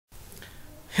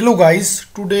Hello guys,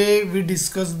 today we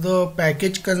discuss the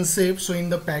package concept. So in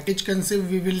the package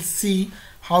concept we will see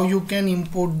how you can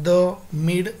import the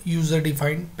mid user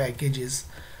defined packages.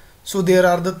 So there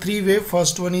are the three ways.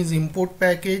 First one is import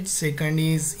package, second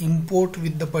is import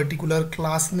with the particular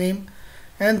class name,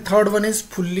 and third one is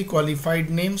fully qualified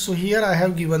name. So here I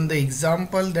have given the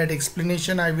example. That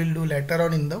explanation I will do later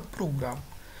on in the program.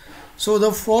 So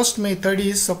the first method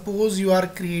is, suppose you are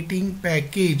creating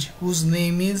package whose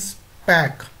name is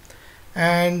pack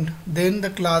and then the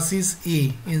class is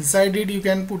A. Inside it you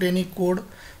can put any code.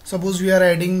 Suppose we are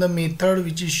adding the method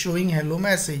which is showing hello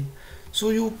message. So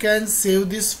you can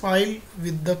save this file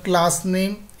with the class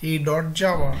name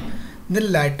a.java.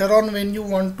 Then later on when you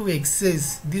want to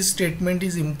access, this statement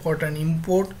is important: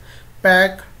 import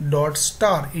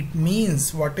pack.star. It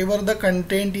means whatever the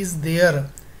content is there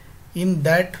in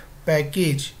that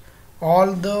package,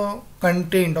 all the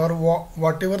content or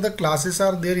whatever the classes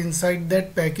are there inside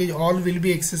that package, all will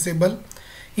be accessible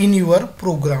in your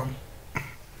program.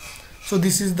 So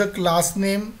this is the class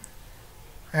name,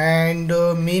 and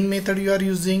main method you are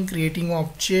using, creating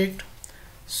object.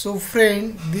 So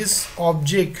friend, this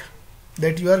object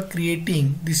that you are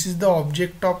creating, this is the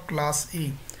object of class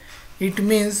A. It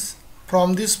means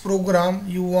from this program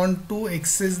you want to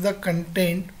access the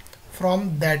content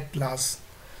from that class.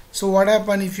 So what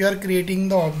happen, if you are creating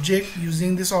the object,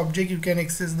 using this object you can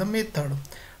access the method,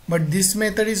 but this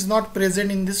method is not present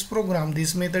in this program.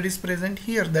 This method is present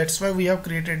here. That's why we have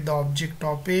created the object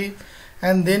of A,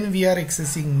 and then we are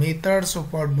accessing method. So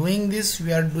for doing this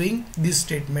we are doing this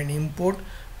statement, import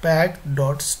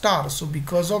pack.star. So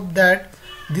because of that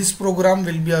this program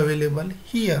will be available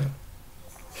here.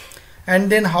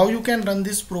 And then how you can run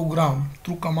this program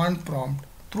through command prompt,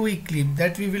 through Eclipse,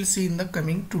 that we will see in the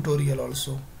coming tutorial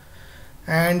also.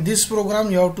 And this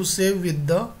program you have to save with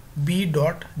the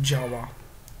b.java.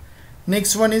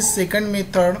 Next one is second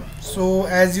method. So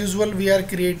as usual we are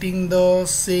creating the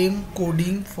same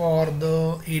coding for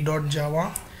the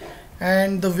a.java,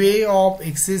 and the way of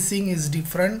accessing is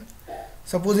different.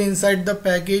 Suppose inside the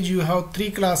package you have three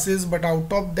classes, but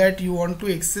out of that you want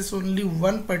to access only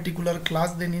one particular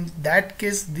class, then in that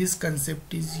case this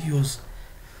concept is used.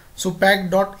 So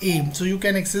pack.a, so you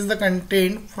can access the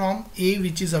content from A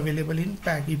which is available in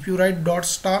pack. If you write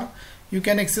 .star, you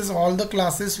can access all the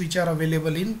classes which are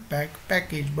available in pack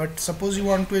package, but suppose you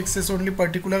want to access only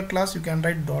particular class, you can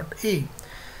write .a.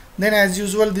 Then as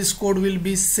usual this code will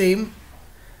be same,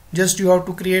 just you have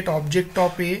to create object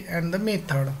of A and the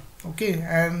method, okay,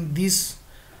 and this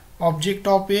object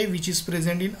of A which is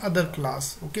present in other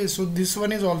class, okay. So this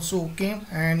one is also okay,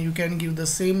 and you can give the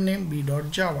same name,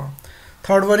 b.java.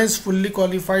 Third one is fully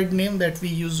qualified name, that we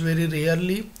use very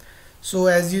rarely. So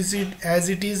as you see, as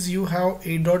it is, you have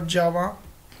a.java,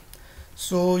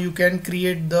 so you can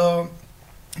create the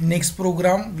next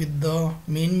program with the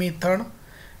main method,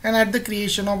 and at the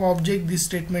creation of object this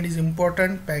statement is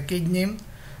important, package name.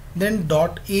 Then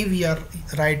 .a we are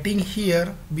writing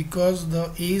here because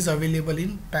the A is available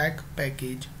in pack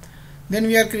package. Then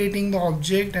we are creating the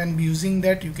object, and using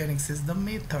that you can access the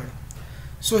method.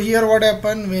 So here what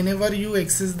happen, whenever you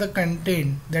access the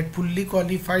content, that fully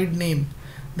qualified name,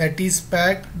 that is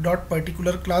pack dot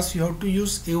particular class, you have to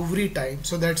use every time.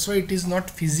 So that's why it is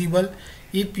not feasible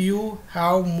if you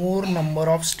have more number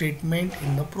of statement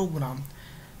in the program.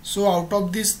 So out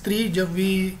of these three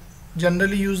we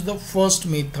generally use the first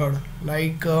method,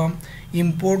 like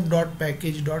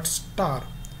import.package.star.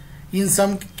 In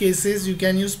some cases you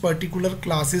can use particular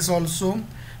classes also,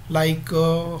 like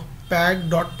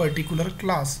pack.particular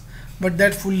class, but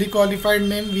that fully qualified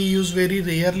name we use very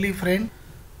rarely, friend.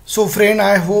 So friend,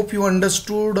 I hope you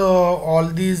understood all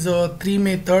these three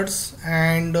methods,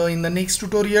 and in the next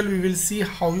tutorial we will see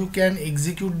how you can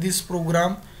execute this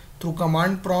program through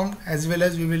command prompt, as well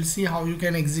as we will see how you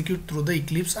can execute through the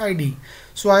Eclipse IDE.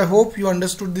 So I hope you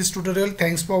understood this tutorial.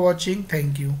 Thanks for watching.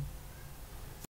 Thank you.